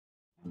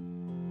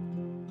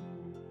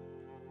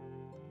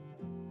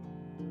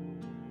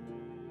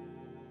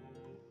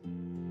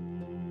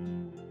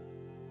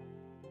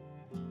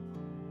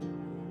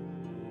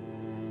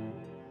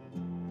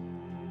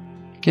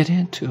Get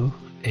into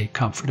a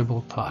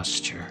comfortable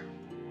posture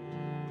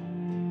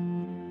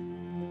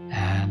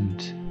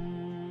and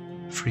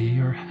free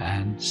your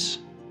hands.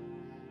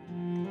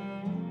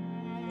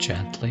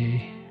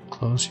 Gently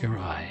close your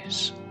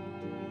eyes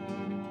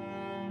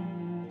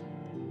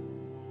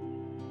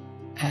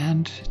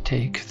and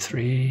take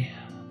 3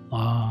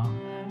 long,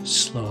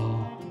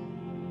 slow,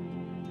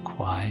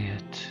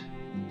 quiet,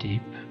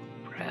 deep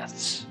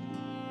breaths.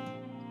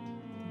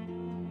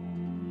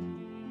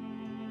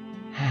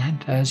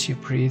 And as you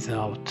breathe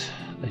out,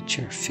 let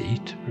your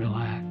feet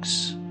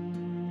relax,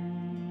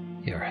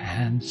 your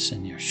hands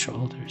and your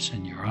shoulders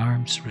and your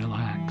arms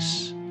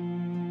relax,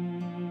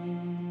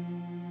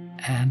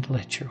 and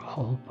let your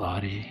whole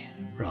body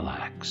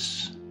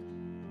relax.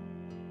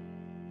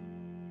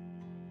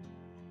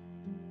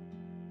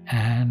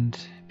 And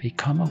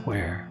become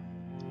aware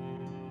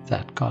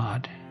that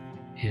God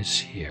is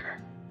here.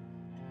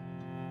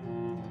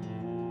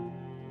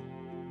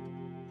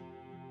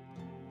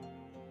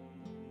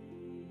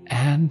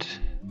 And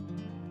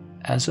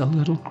as a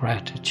little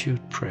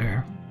gratitude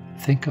prayer,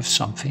 think of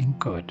something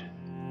good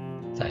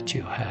that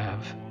you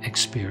have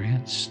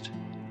experienced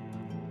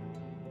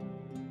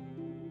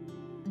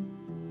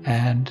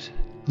and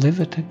live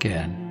it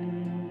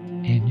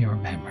again in your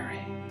memory.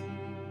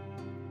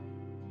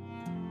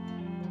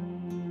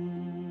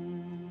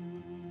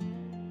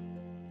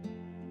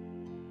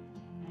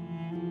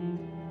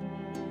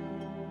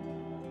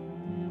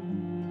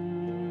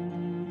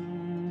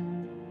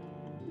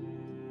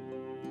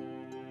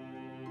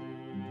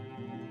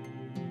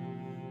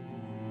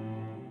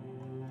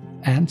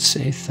 And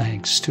say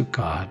thanks to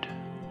God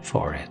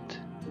for it.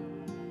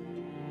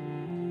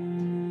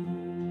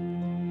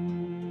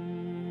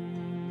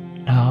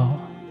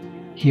 Now,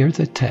 hear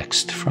the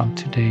text from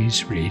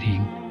today's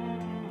reading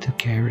to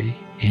carry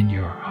in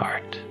your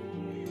heart.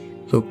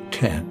 Luke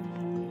 10.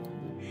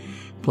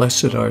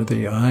 Blessed are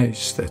the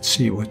eyes that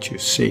see what you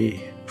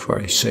see,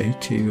 for I say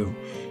to you,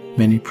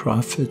 many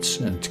prophets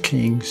and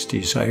kings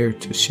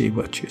desired to see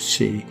what you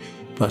see,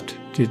 but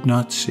did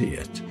not see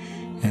it,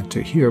 and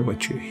to hear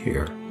what you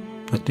hear,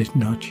 but did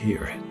not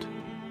hear it.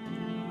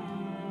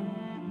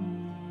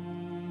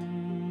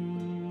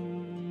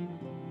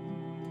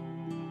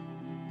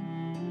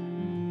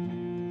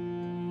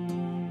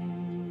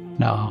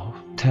 Now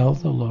tell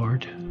the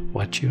Lord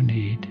what you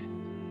need.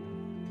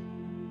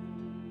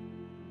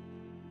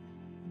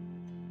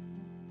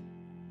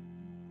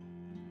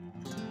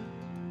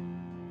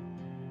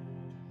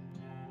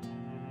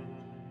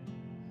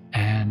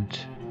 And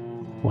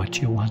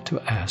what you want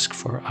to ask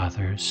for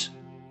others.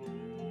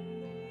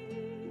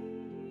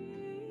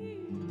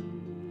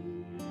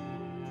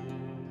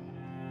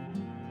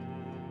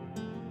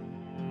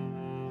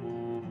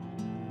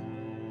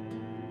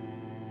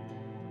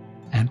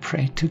 And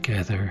pray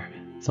together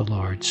the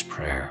Lord's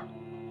Prayer.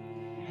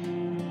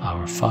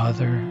 Our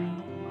Father,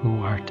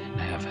 who art in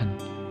heaven,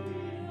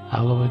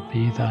 hallowed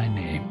be thy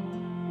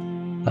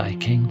name. Thy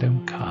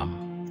kingdom come,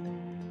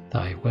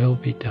 thy will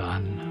be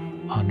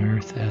done on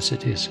earth as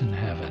it is in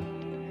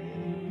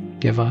heaven.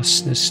 Give us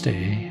this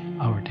day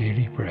our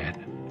daily bread,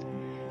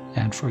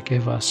 and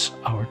forgive us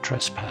our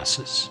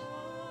trespasses,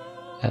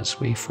 as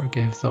we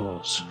forgive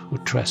those who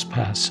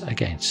trespass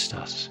against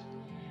us.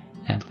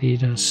 And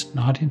lead us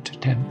not into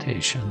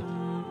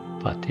temptation,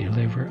 but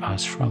deliver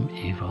us from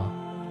evil.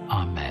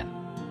 Amen.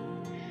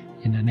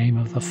 In the name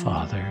of the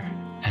Father,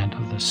 and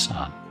of the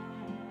Son,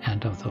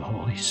 and of the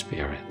Holy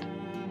Spirit.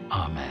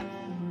 Amen.